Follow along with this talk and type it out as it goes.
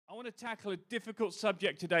want to tackle a difficult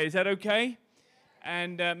subject today. Is that okay?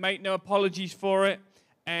 And make no apologies for it.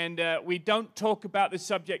 And we don't talk about this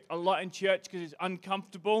subject a lot in church because it's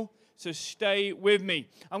uncomfortable. So stay with me.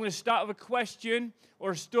 I'm going to start with a question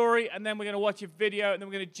or a story, and then we're going to watch a video, and then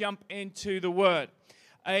we're going to jump into the Word.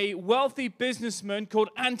 A wealthy businessman called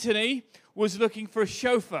Anthony was looking for a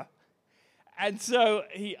chauffeur. And so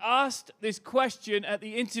he asked this question at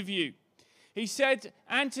the interview.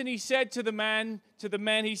 Anthony said to the men,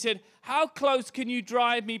 he said, "How close can you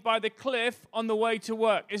drive me by the cliff on the way to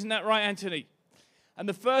work?" Isn't that right, Anthony? And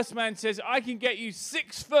the first man says, "I can get you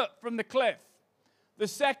 6 foot from the cliff." The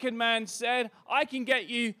second man said, "I can get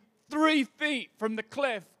you 3 feet from the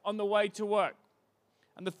cliff on the way to work."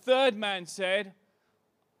 And the third man said,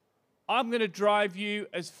 "I'm going to drive you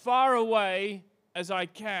as far away as I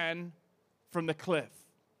can from the cliff."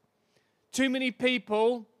 Too many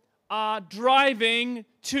people are driving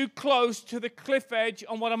too close to the cliff edge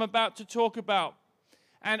on what I'm about to talk about.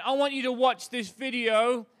 And I want you to watch this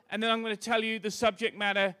video, and then I'm going to tell you the subject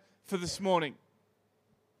matter for this morning.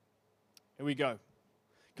 Here we go.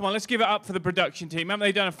 Come on, let's give it up for the production team. Haven't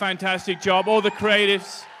they done a fantastic job? All the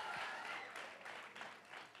creatives.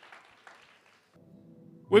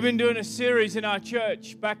 We've been doing a series in our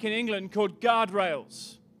church back in England called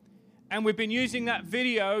Guardrails. And we've been using that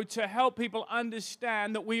video to help people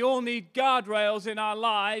understand that we all need guardrails in our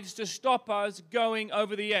lives to stop us going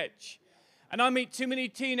over the edge. And I meet too many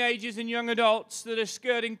teenagers and young adults that are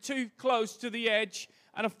skirting too close to the edge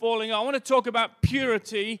and are falling. I want to talk about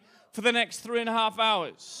purity for the next 3.5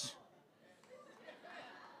 hours.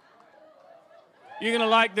 You're going to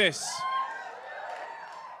like this.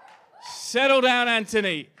 Settle down,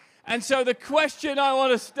 Anthony. And so the question I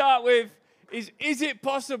want to start with is it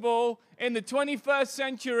possible in the 21st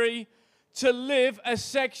century to live a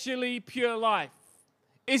sexually pure life?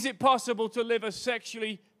 Is it possible to live a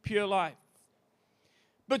sexually pure life?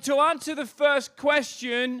 But to answer the first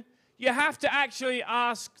question, you have to actually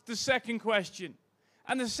ask the second question.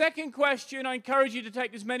 And the second question, I encourage you to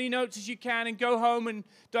take as many notes as you can and go home and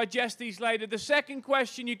digest these later. The second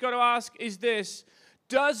question you've got to ask is this: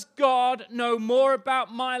 does God know more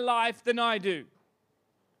about my life than I do?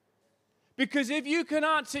 Because if you can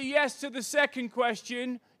answer yes to the second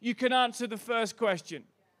question, you can answer the first question.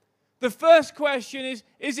 The first question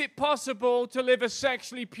is it possible to live a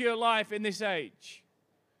sexually pure life in this age?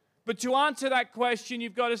 But to answer that question,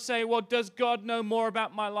 you've got to say, well, does God know more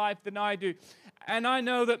about my life than I do? And I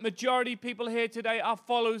know that majority of people here today are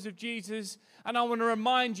followers of Jesus, and I want to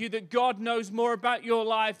remind you that God knows more about your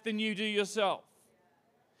life than you do yourself.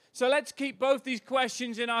 So let's keep both these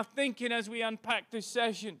questions in our thinking as we unpack this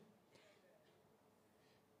session.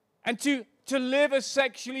 And to live a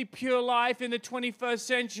sexually pure life in the 21st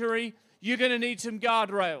century, you're going to need some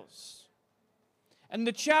guardrails. And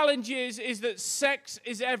the challenge is that sex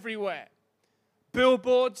is everywhere.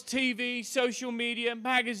 Billboards, TV, social media,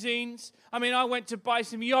 magazines. I mean, I went to buy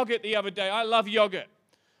some yogurt the other day. I love yogurt.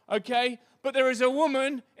 Okay? But there is a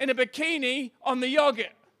woman in a bikini on the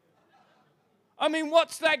yogurt. I mean,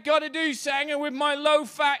 what's that got to do, Sanger, with my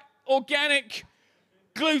low-fat, organic,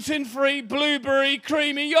 gluten-free, blueberry,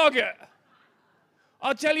 creamy yogurt?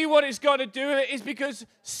 I'll tell you what it's got to do with it is because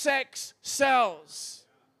sex sells.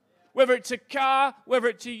 Whether it's a car, whether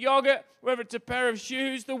it's a yogurt, whether it's a pair of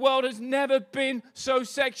shoes, the world has never been so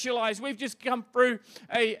sexualized. We've just come through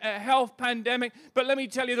a health pandemic, but let me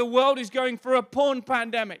tell you, the world is going through a porn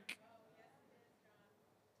pandemic.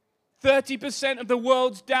 30% of the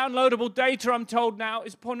world's downloadable data, I'm told now,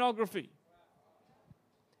 is pornography.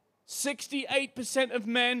 68% of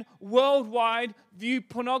men worldwide view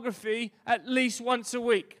pornography at least once a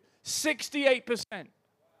week. 68%.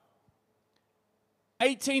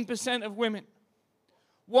 18% of women.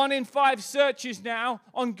 1 in 5 searches now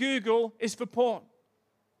on Google is for porn.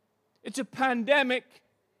 It's a pandemic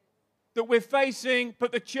that we're facing,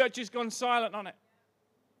 but the church has gone silent on it.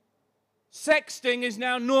 Sexting is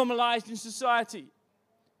now normalized in society.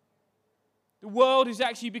 The world is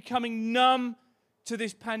actually becoming numb to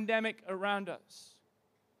this pandemic around us.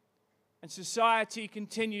 And society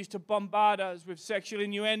continues to bombard us with sexual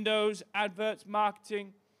innuendos, adverts,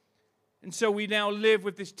 marketing. And so we now live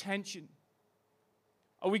with this tension.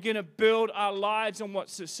 Are we going to build our lives on what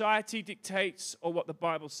society dictates or what the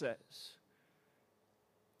Bible says?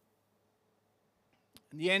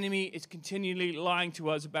 And the enemy is continually lying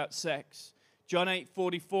to us about sex. John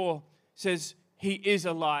 8:44 says he is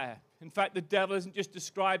a liar. In fact, the devil isn't just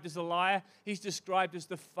described as a liar, he's described as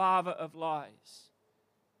the father of lies.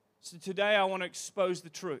 So today I want to expose the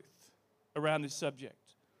truth around this subject.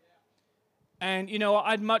 And you know,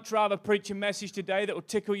 I'd much rather preach a message today that will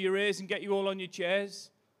tickle your ears and get you all on your chairs.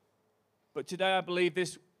 But today I believe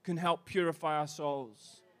this can help purify our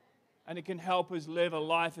souls. And it can help us live a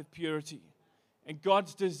life of purity. And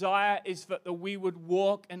God's desire is that we would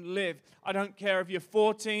walk and live. I don't care if you're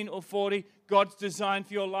 14 or 40. God's design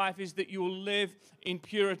for your life is that you will live in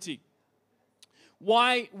purity.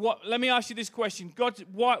 Let me ask you this question.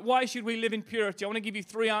 Why should we live in purity? I want to give you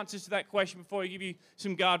 3 answers to that question before I give you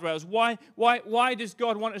some guardrails. Why does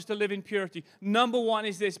God want us to live in purity? Number 1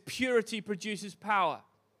 is this: purity produces power.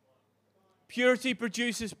 Purity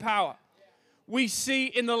produces power. We see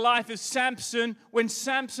in the life of Samson, when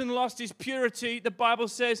Samson lost his purity, the Bible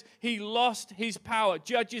says he lost his power.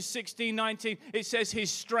 Judges 16:19, it says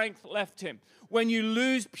his strength left him. When you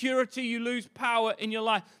lose purity, you lose power in your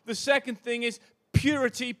life. The second thing is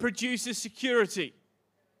purity produces security.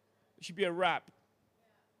 It should be a rap.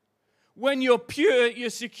 When you're pure,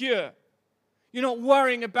 you're secure. You're not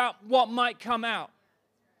worrying about what might come out.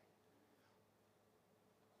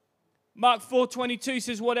 Mark 4:22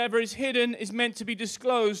 says, whatever is hidden is meant to be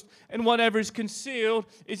disclosed, and whatever is concealed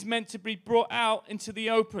is meant to be brought out into the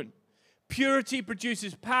open. Purity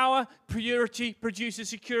produces power. Purity produces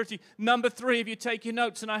security. Number 3, if you're taking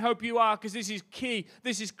notes, and I hope you are, because this is key,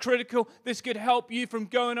 this is critical, this could help you from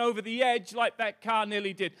going over the edge like that car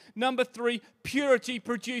nearly did. Number 3, purity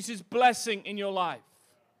produces blessing in your life.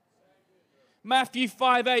 Matthew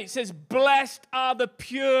 5:8 says, blessed are the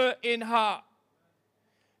pure in heart.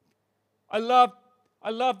 I love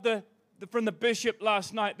from the bishop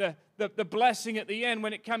last night, the blessing at the end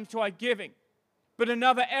when it comes to our giving. But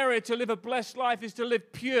another area to live a blessed life is to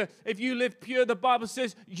live pure. If you live pure, the Bible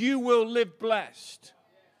says you will live blessed.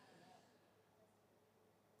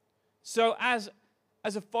 So as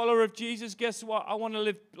a follower of Jesus, guess what? I want to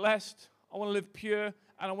live blessed, I want to live pure, and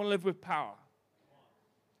I want to live with power.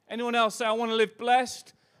 Anyone else say, I want to live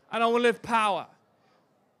blessed and I want to live power?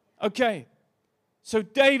 Okay. So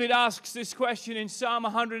David asks this question in Psalm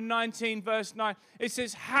 119, verse 9. It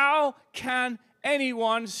says, how can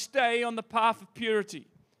anyone stay on the path of purity?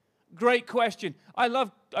 Great question. I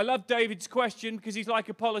love David's question because he's like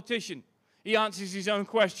a politician. He answers his own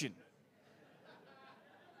question.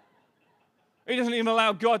 He doesn't even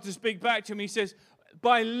allow God to speak back to him. He says,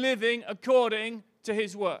 by living according to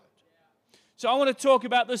his word. So I want to talk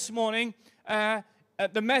about this morning,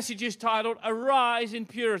 the message is titled, Arise in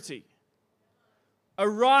Purity.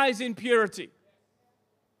 Arise in purity.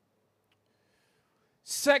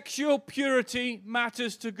 Sexual purity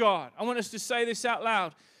matters to God. I want us to say this out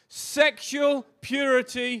loud. Sexual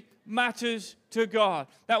purity matters to God.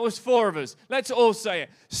 That was 4 of us. Let's all say it.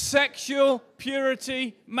 Sexual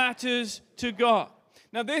purity matters to God.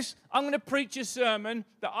 Now I'm going to preach a sermon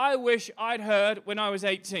that I wish I'd heard when I was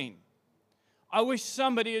 18. I wish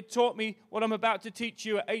somebody had taught me what I'm about to teach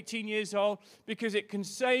you at 18 years old, because it can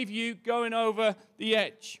save you going over the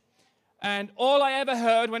edge. And all I ever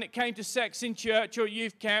heard when it came to sex in church or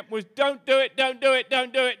youth camp was, don't do it, don't do it,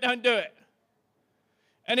 don't do it, don't do it.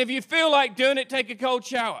 And if you feel like doing it, take a cold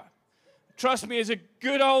shower. Trust me, as a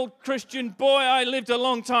good old Christian boy, I lived a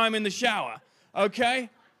long time in the shower, okay?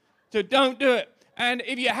 So don't do it. And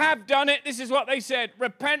if you have done it, this is what they said,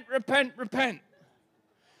 repent, repent, repent.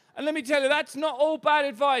 And let me tell you, that's not all bad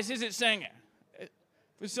advice, is it, Sanger?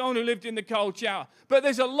 For someone who lived in the cold shower. But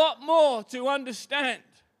there's a lot more to understand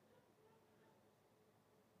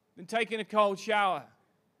than taking a cold shower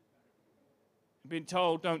and being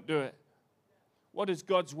told, don't do it. What is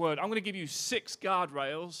God's word? I'm going to give you 6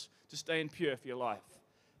 guardrails to stay in pure for your life.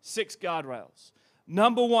 6 guardrails.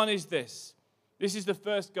 Number 1 is this. This is the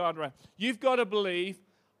first guardrail. You've got to believe,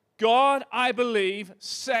 God, I believe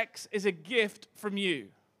sex is a gift from you.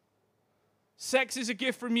 Sex is a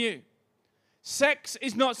gift from you. Sex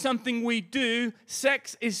is not something we do.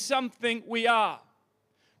 Sex is something we are.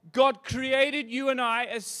 God created you and I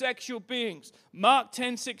as sexual beings. Mark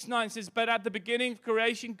 10:6-9 says, but at the beginning of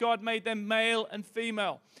creation, God made them male and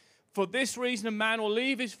female. For this reason, a man will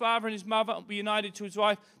leave his father and his mother and be united to his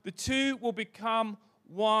wife. The two will become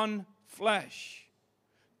one flesh.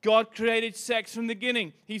 God created sex from the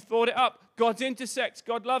beginning. He thought it up. God's into sex.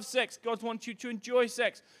 God loves sex. God wants you to enjoy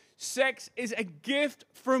sex. Sex is a gift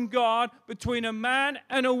from God between a man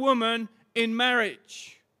and a woman in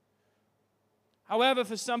marriage. However,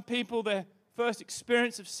 for some people, their first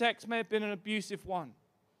experience of sex may have been an abusive one.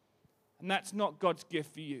 And that's not God's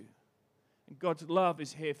gift for you. And God's love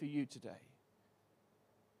is here for you today.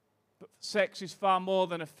 But sex is far more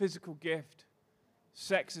than a physical gift.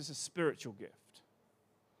 Sex is a spiritual gift.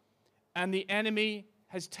 And the enemy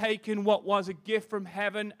has taken what was a gift from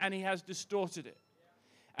heaven and he has distorted it.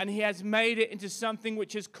 And he has made it into something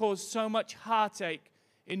which has caused so much heartache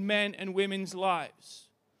in men and women's lives.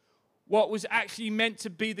 what was actually meant to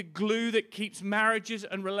be the glue that keeps marriages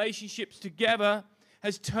and relationships together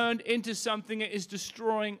has turned into something that is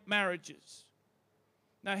destroying marriages.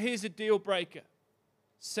 Now, here's a deal breaker.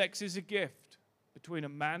 Sex is a gift between a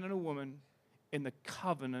man and a woman in the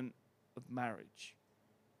covenant of marriage.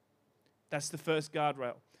 That's the first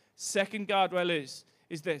guardrail. Second guardrail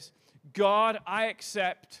is this. God, I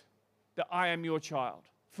accept that I am your child.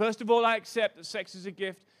 First of all, I accept that sex is a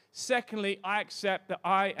gift. Secondly, I accept that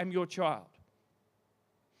I am your child.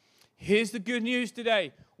 Here's the good news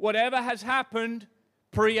today. Whatever has happened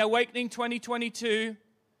pre-Awakening 2022,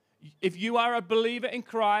 if you are a believer in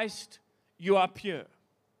Christ, you are pure.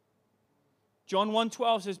 John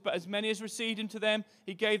 1:12 says, but as many as received him, to them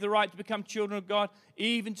he gave the right to become children of God,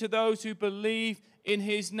 even to those who believe in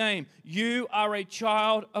his name. You are a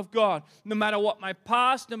child of God. No matter what my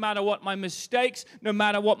past, no matter what my mistakes, no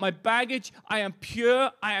matter what my baggage, I am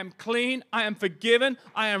pure, I am clean, I am forgiven,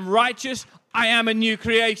 I am righteous, I am a new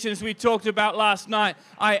creation, as we talked about last night.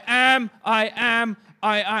 I am.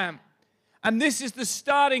 And this is the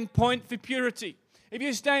starting point for purity. If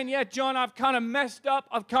you're saying, yeah, John, I've kind of messed up.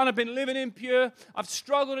 I've kind of been living impure. I've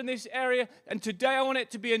struggled in this area. And today I want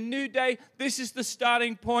it to be a new day. This is the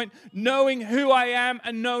starting point. Knowing who I am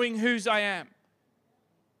and knowing whose I am.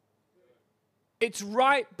 It's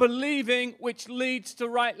right believing which leads to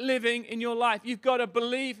right living in your life. You've got to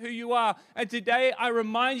believe who you are. And today I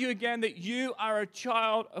remind you again that you are a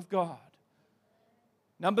child of God.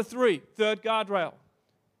 Number 3, third guardrail.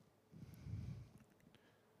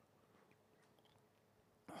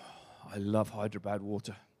 I love Hyderabad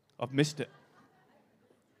water. I've missed it.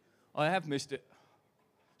 I have missed it.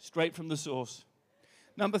 Straight from the source.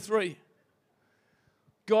 Number 3.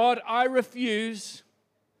 God, I refuse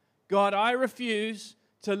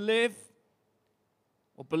to live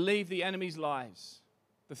or believe the enemy's lies.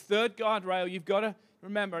 The third guardrail, you've got to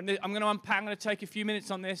remember, and I'm going to take a few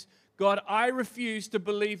minutes on this. God, I refuse to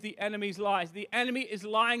believe the enemy's lies. The enemy is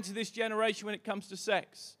lying to this generation when it comes to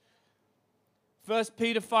sex. 1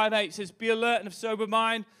 Peter 5:8 says, be alert and of sober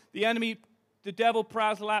mind. The enemy, the devil,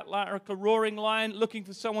 prowls out like a roaring lion, looking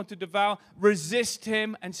for someone to devour. Resist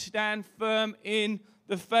him and stand firm in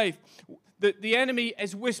the faith. The enemy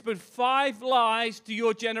has whispered 5 lies to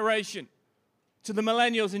your generation, to the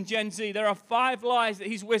millennials and Gen Z. There are 5 lies that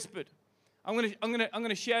he's whispered. I'm going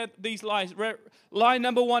to share these lies. Lie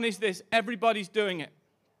number 1 is this: everybody's doing it.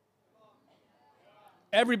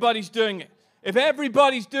 Everybody's doing it. If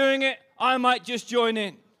everybody's doing it, I might just join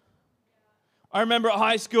in. I remember at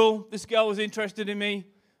high school, this girl was interested in me.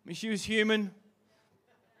 I mean, she was human.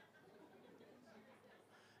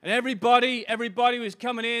 And everybody was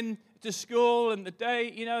coming in to school, and the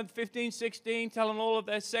day, 15, 16, telling all of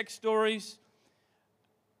their sex stories.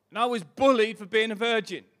 And I was bullied for being a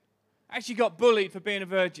virgin. I actually got bullied for being a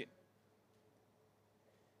virgin.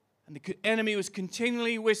 And the enemy was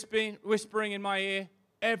continually whispering in my ear,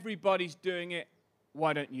 everybody's doing it,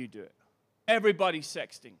 why don't you do it? Everybody's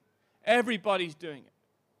sexting. Everybody's doing it.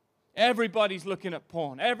 Everybody's looking at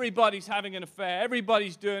porn. Everybody's having an affair.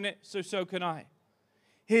 Everybody's doing it, so can I.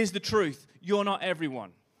 Here's the truth. You're not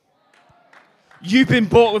everyone. You've been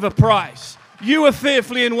bought with a price. You were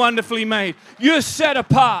fearfully and wonderfully made. You're set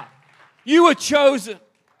apart. You were chosen.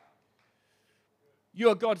 You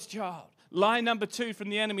are God's child. Lie number 2 from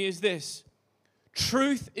the enemy is this: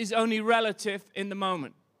 truth is only relative in the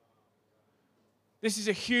moment. This is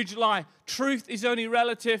a huge lie. Truth is only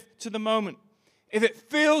relative to the moment. If it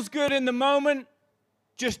feels good in the moment,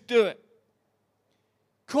 just do it.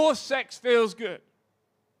 Of course, sex feels good.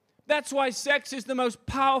 That's why sex is the most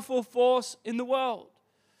powerful force in the world.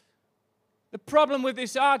 The problem with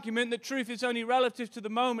this argument that truth is only relative to the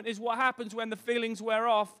moment is what happens when the feelings wear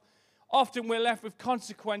off. Often we're left with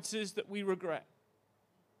consequences that we regret.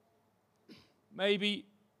 Maybe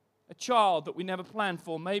a child that we never planned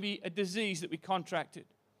for. Maybe a disease that we contracted.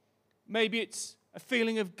 Maybe it's a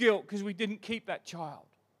feeling of guilt because we didn't keep that child.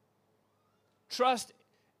 Truth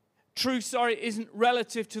isn't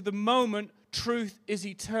relative to the moment. Truth is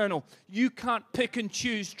eternal. You can't pick and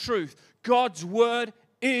choose truth. God's word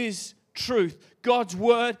is truth. God's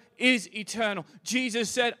word is eternal. Jesus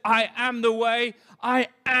said, I am the way, I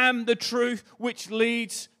am the truth, which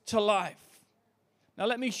leads to life. Now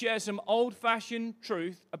let me share some old-fashioned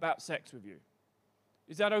truth about sex with you.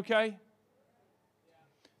 Is that okay?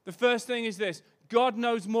 The first thing is this: God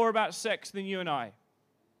knows more about sex than you and I.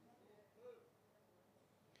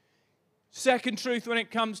 Second truth when it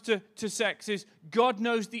comes to sex is God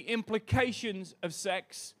knows the implications of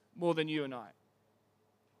sex more than you and I.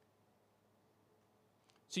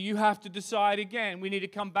 So you have to decide again. We need to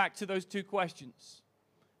come back to those 2 questions.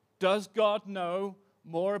 Does God know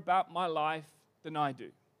more about my life than I do.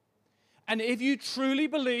 And if you truly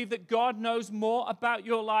believe that God knows more about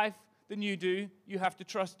your life than you do, you have to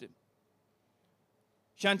trust him.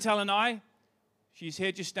 Chantel and I, she's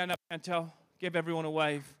here. Just stand up, Chantel. Give everyone a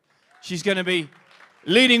wave. She's going to be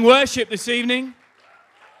leading worship this evening.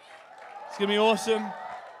 It's going to be awesome.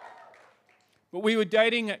 But we were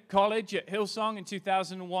dating at college at Hillsong in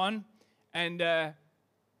 2001, and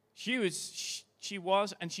she was,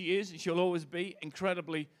 and she is, and she'll always be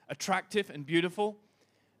incredibly attractive and beautiful.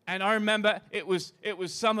 And I remember it was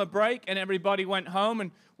summer break, and everybody went home,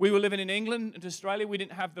 and we were living in England and Australia. We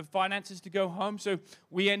didn't have the finances to go home, so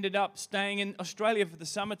we ended up staying in Australia for the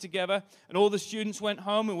summer together. And all the students went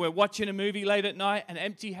home, and we're watching a movie late at night, an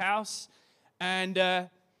empty house, and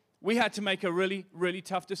we had to make a really, really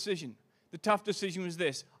tough decision. The tough decision was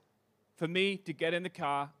this: for me to get in the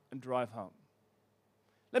car and drive home.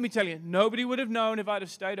 Let me tell you, nobody would have known if I'd have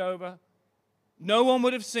stayed over. No one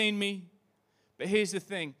would have seen me. But here's the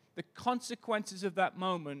thing: the consequences of that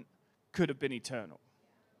moment could have been eternal.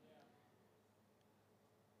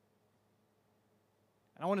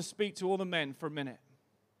 And I want to speak to all the men for a minute.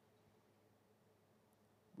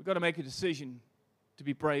 We've got to make a decision to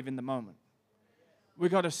be brave in the moment.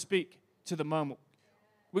 We've got to speak to the moment.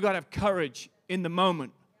 We've got to have courage in the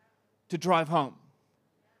moment to drive home.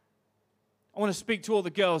 I want to speak to all the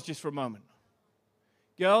girls just for a moment.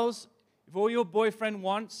 Girls, if all your boyfriend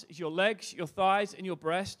wants is your legs, your thighs, and your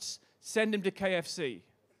breasts, send him to KFC.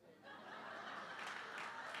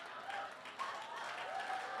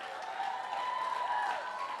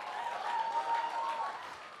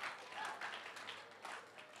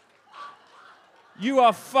 You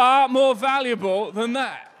are far more valuable than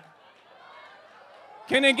that.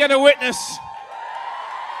 Can I get a witness?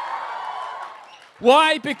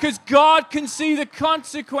 Why? Because God can see the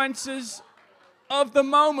consequences of the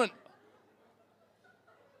moment.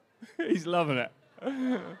 He's loving it.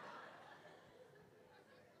 Let's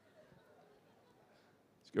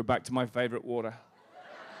go back to my favorite water.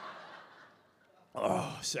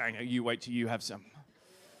 Oh, Sanger, you wait till you have some.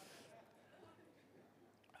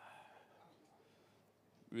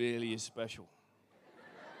 Really is special.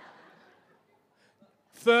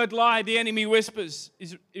 Third lie the enemy whispers.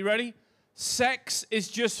 You ready? Sex is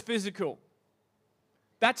just physical.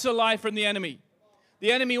 That's a lie from the enemy.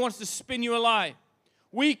 The enemy wants to spin you a lie.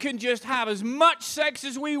 We can just have as much sex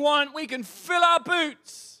as we want. We can fill our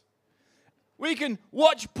boots. We can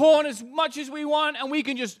watch porn as much as we want, and we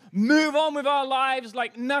can just move on with our lives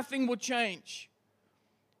like nothing will change.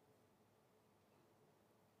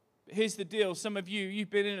 But here's the deal. Some of you've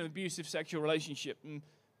been in an abusive sexual relationship, and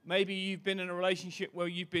maybe you've been in a relationship where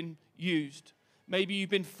you've been used. Maybe you've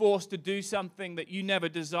been forced to do something that you never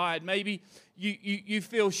desired. Maybe you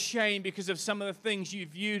feel shame because of some of the things you've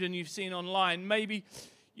viewed and you've seen online. Maybe,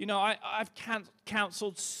 I've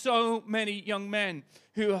counseled so many young men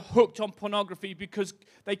who are hooked on pornography because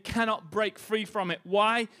they cannot break free from it.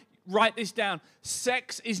 Why? Write this down.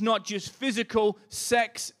 Sex is not just physical.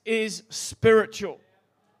 Sex is spiritual.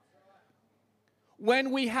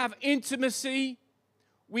 When we have intimacy,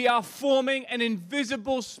 we are forming an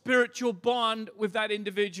invisible spiritual bond with that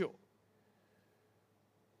individual.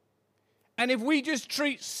 And if we just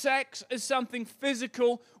treat sex as something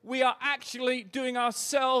physical, we are actually doing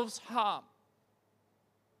ourselves harm.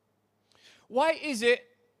 Why is it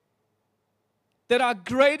that our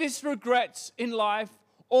greatest regrets in life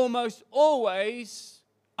almost always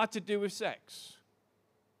are to do with sex?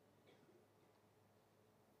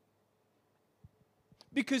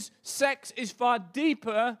 Because sex is far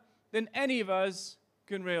deeper than any of us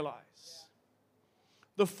can realize.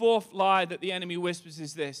 The fourth lie that the enemy whispers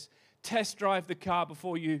is this: test drive the car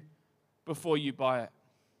before you buy it.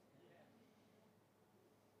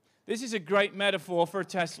 This is a great metaphor for a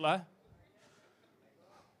Tesla,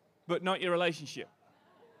 but not your relationship.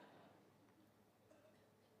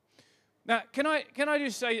 Now, can I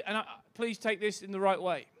just say, and please take this in the right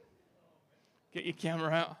way. Get your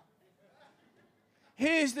camera out.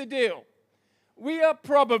 Here's the deal. We are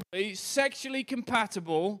probably sexually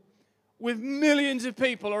compatible with millions of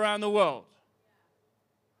people around the world.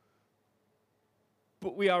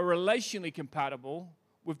 But we are relationally compatible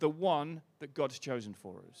with the one that God's chosen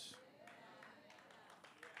for us.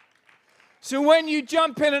 So when you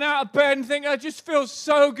jump in and out of bed and think, I just feel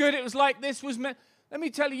so good, it was like this was meant, let me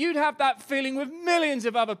tell you, you'd have that feeling with millions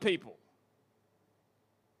of other people.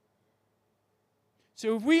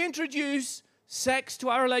 So if we introduce sex to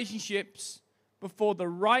our relationships before the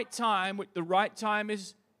right time, which the right time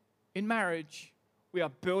is in marriage, we are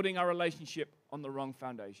building our relationship on the wrong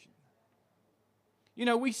foundation.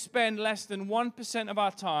 We spend less than 1% of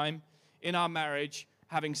our time in our marriage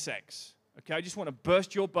having sex. Okay, I just want to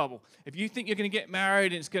burst your bubble. If you think you're going to get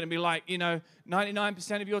married and it's going to be like,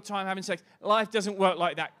 99% of your time having sex, life doesn't work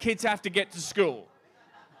like that. Kids have to get to school.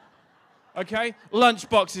 Okay? Lunch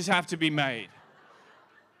boxes have to be made.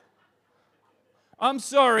 I'm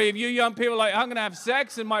sorry if you young people are like, I'm going to have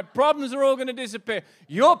sex and my problems are all going to disappear.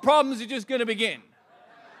 Your problems are just going to begin.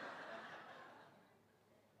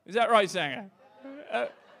 Is that right, Sanger?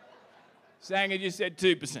 Sanger just said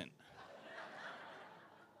 2%.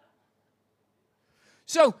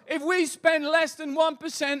 So if we spend less than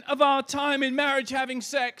 1% of our time in marriage having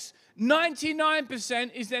sex,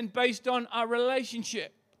 99% is then based on our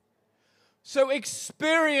relationship. So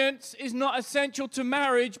experience is not essential to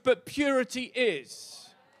marriage, but purity is.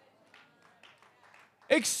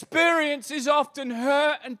 Experience is often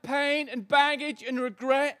hurt and pain and baggage and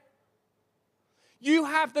regret. You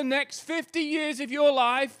have the next 50 years of your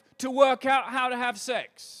life to work out how to have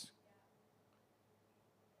sex.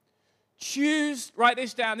 Choose, write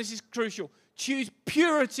this down, this is crucial. Choose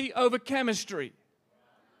purity over chemistry.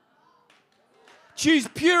 Choose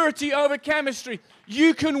purity over chemistry.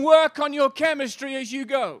 You can work on your chemistry as you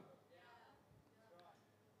go.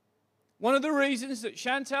 One of the reasons that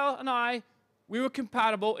Chantel and we were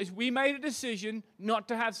compatible is we made a decision not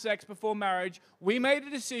to have sex before marriage. We made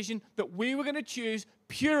a decision that we were going to choose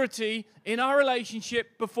purity in our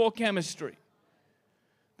relationship before chemistry.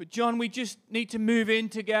 But John, we just need to move in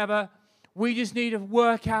together. We just need to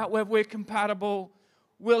work out whether we're compatible.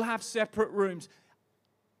 We'll have separate rooms.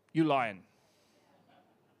 You lying.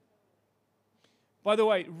 By the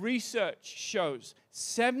way, research shows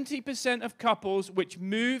 70% of couples which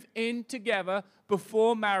move in together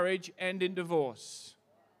before marriage end in divorce.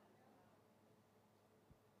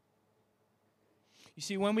 You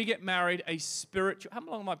see, when we get married, a spiritual... How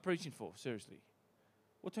long am I preaching for? Seriously.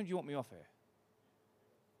 What time do you want me off here?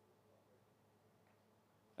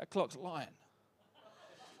 That clock's lying.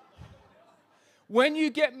 When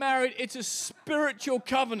you get married, it's a spiritual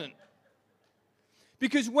covenant.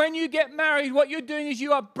 Because when you get married, what you're doing is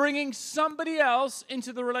you are bringing somebody else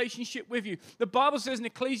into the relationship with you. The Bible says in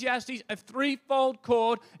Ecclesiastes, a threefold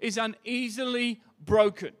cord is uneasily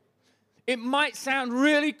broken. It might sound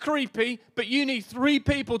really creepy, but you need 3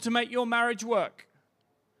 people to make your marriage work.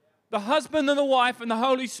 The husband and the wife and the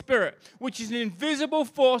Holy Spirit, which is an invisible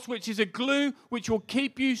force, which is a glue, which will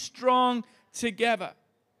keep you strong together.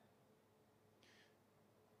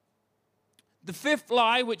 The 5th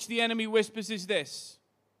lie which the enemy whispers is this,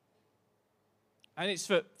 and it's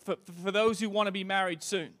for those who want to be married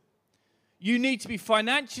soon. You need to be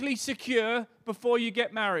financially secure before you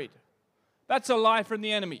get married. That's a lie from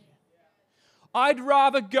the enemy. I'd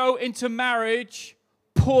rather go into marriage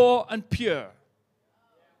poor and pure.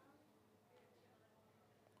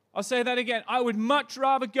 I'll say that again. I would much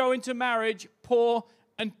rather go into marriage poor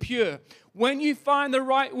and pure. When you find the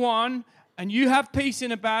right one and you have peace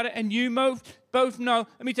in about it and you both know,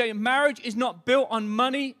 let me tell you, marriage is not built on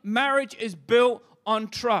money. Marriage is built on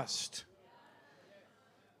trust.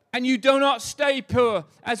 And you do not stay poor,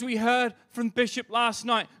 as we heard from Bishop last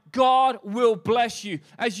night. God will bless you.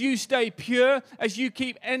 As you stay pure, as you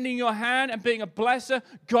keep ending your hand and being a blesser,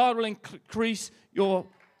 God will increase your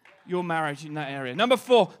marriage in that area. Number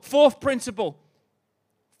 4, 4th principle,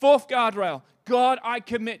 4th guardrail. God, I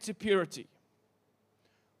commit to purity.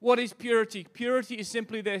 What is purity? Purity is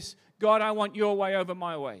simply this. God, I want your way over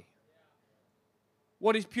my way.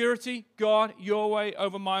 What is purity? God, your way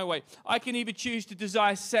over my way. I can either choose to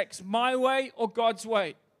desire sex my way or God's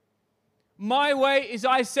way. My way is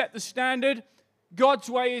I set the standard. God's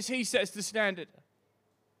way is He sets the standard.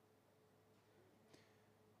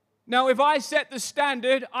 Now, if I set the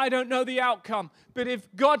standard, I don't know the outcome. But if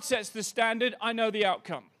God sets the standard, I know the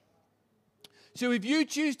outcome. So if you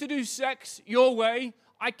choose to do sex your way,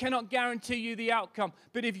 I cannot guarantee you the outcome.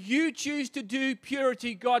 But if you choose to do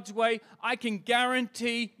purity God's way, I can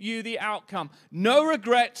guarantee you the outcome. No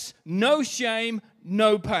regrets, no shame,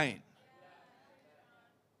 no pain.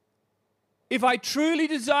 If I truly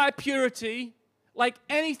desire purity, like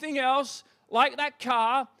anything else, like that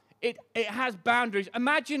car, it has boundaries.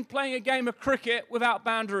 Imagine playing a game of cricket without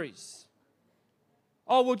boundaries.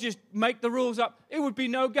 Oh, we'll just make the rules up. It would be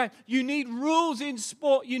no game. You need rules in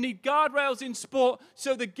sport. You need guardrails in sport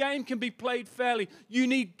so the game can be played fairly. You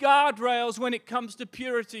need guardrails when it comes to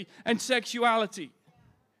purity and sexuality.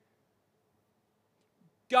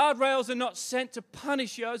 Guardrails are not sent to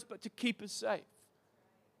punish us, but to keep us safe.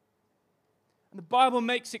 And the Bible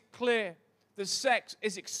makes it clear that sex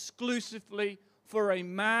is exclusively for a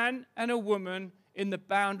man and a woman in the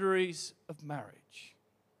boundaries of marriage.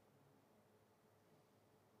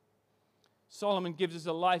 Solomon gives us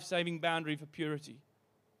a life-saving boundary for purity.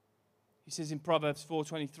 He says in Proverbs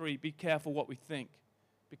 4:23, be careful what we think,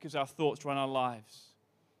 because our thoughts run our lives.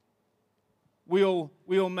 We all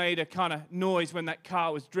made a kind of noise when that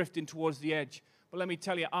car was drifting towards the edge. But let me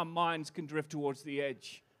tell you, our minds can drift towards the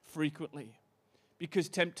edge frequently. Because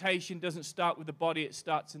temptation doesn't start with the body, it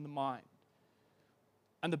starts in the mind.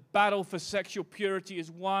 And the battle for sexual purity is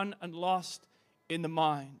won and lost in the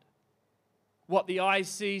mind. What the eye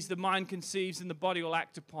sees, the mind conceives, and the body will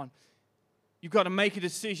act upon. You've got to make a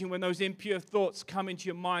decision when those impure thoughts come into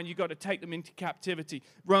your mind. You've got to take them into captivity.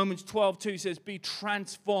 Romans 12:2 says, be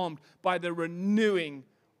transformed by the renewing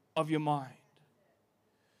of your mind.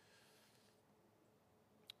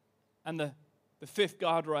 And the fifth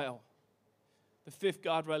guardrail. The fifth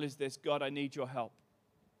guardrail is this: God, I need your help.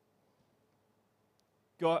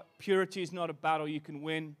 God, purity is not a battle you can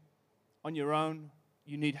win on your own.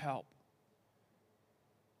 You need help.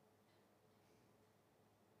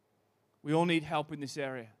 We all need help in this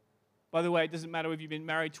area. By the way, it doesn't matter if you've been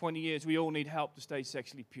married 20 years. We all need help to stay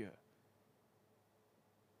sexually pure.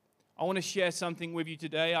 I want to share something with you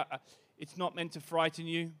today. It's not meant to frighten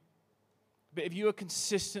you. But if you are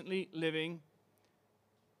consistently living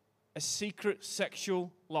a secret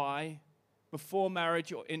sexual lie before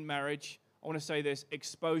marriage or in marriage, I want to say this: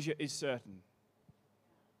 exposure is certain.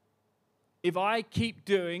 If I keep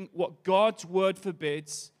doing what God's word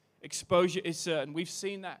forbids, exposure is certain. We've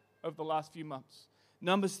seen that over the last few months.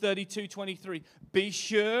 Numbers 32:23. Be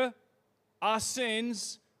sure our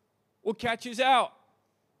sins will catch us out.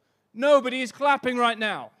 Nobody is clapping right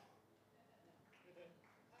now.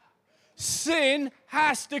 Sin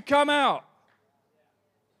has to come out.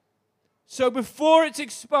 So before it's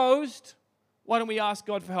exposed, why don't we ask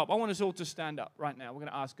God for help? I want us all to stand up right now. We're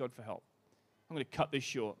going to ask God for help. I'm going to cut this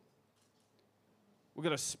short. We've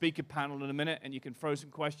got a speaker panel in a minute, and you can throw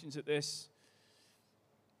some questions at this.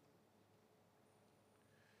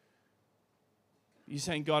 You're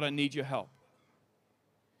saying, God, I need your help.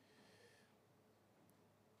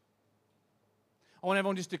 I want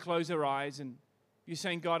everyone just to close their eyes, and you're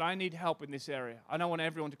saying, God, I need help in this area. I don't want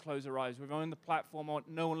everyone to close their eyes. We're on the platform. I want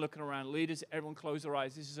no one looking around. Leaders, everyone close their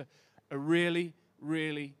eyes. This is a really,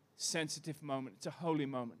 really sensitive moment. It's a holy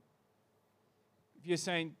moment. If you're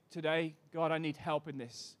saying today, God, I need help in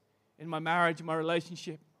this, in my marriage, in my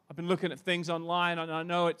relationship. I've been looking at things online, and I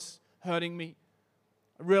know it's hurting me.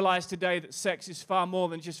 I realize today that sex is far more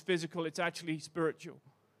than just physical. It's actually spiritual.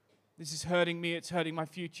 This is hurting me. It's hurting my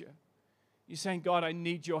future. You're saying, God, I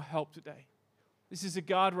need your help today. This is a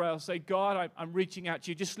guardrail. Say, God, I'm reaching out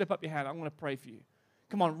to you. Just slip up your hand. I want to pray for you.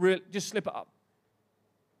 Come on, just slip it up.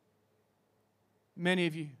 Many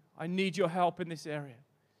of you, I need your help in this area.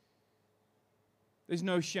 There's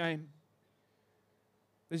no shame.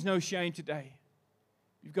 There's no shame today.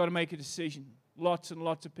 You've got to make a decision. Lots and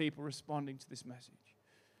lots of people responding to this message.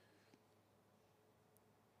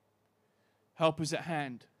 Help is at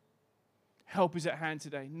hand. Help is at hand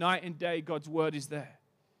today. Night and day, God's word is there.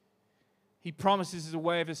 He promises us a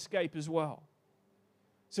way of escape as well.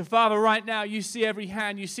 So, Father, right now, you see every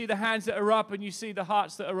hand. You see the hands that are up, and you see the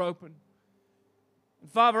hearts that are open. And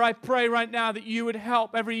Father, I pray right now that you would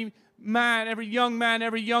help every man, every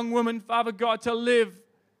young woman, Father God, to live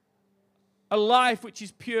a life which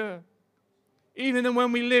is pure. Even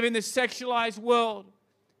when we live in this sexualized world,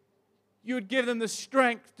 you would give them the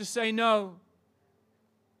strength to say no.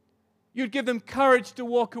 You'd give them courage to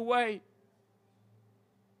walk away.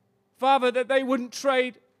 Father, that they wouldn't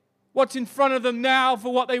trade what's in front of them now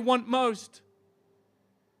for what they want most.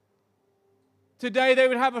 Today they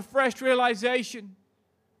would have a fresh realization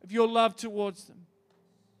of your love towards them.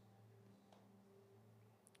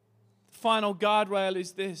 The final guardrail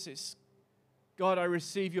is this: is God, I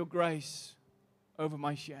receive your grace over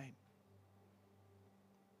my shame.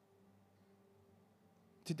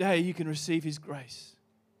 Today you can receive his grace.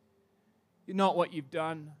 You're not what you've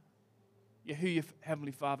done. You're who your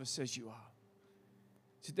Heavenly Father says you are.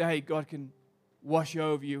 Today, God can wash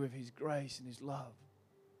over you with his grace and his love.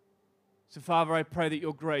 So, Father, I pray that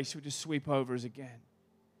your grace would just sweep over us again.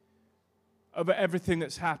 Over everything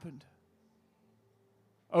that's happened.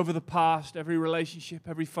 Over the past, every relationship,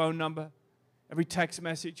 every phone number, every text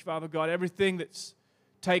message, Father God, everything that's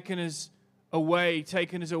taken us away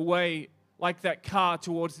like that car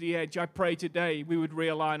towards the edge. I pray today we would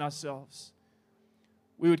realign ourselves.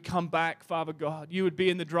 We would come back, Father God. You would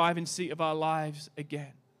be in the driving seat of our lives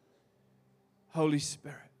again. Holy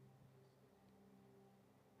Spirit.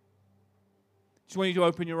 Just want you to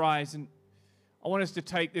open your eyes, and I want us to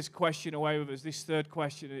take this question away with us, this third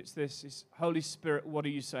question, and it's this: is Holy Spirit, what are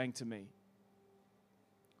you saying to me?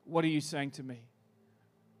 What are you saying to me?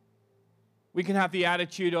 We can have the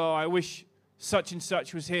attitude, oh, I wish such and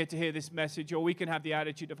such was here to hear this message, or we can have the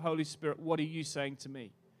attitude of, Holy Spirit, what are you saying to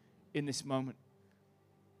me in this moment?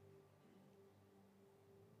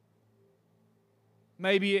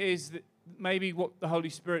 Maybe it is that, maybe what the Holy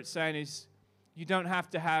Spirit's saying is, you don't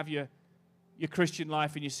have to have your Christian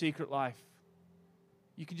life and your secret life.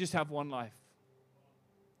 You can just have one life.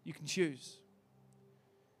 You can choose.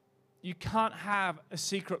 You can't have a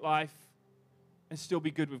secret life and still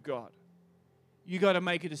be good with God. You got to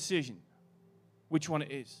make a decision which one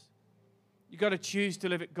it is. You got to choose to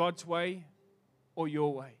live it God's way or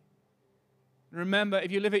your way. Remember,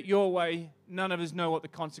 if you live it your way, none of us know what the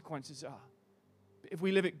consequences are. But if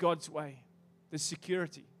we live it God's way, there's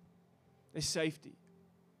security, there's safety.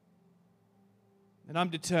 And I'm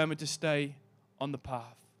determined to stay on the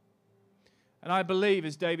path. And I believe,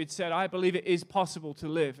 as David said, I believe it is possible to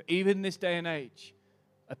live, even in this day and age,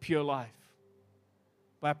 a pure life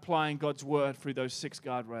by applying God's word through those 6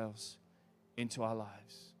 guardrails into our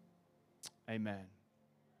lives. Amen.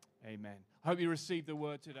 Amen. I hope you received the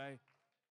word today.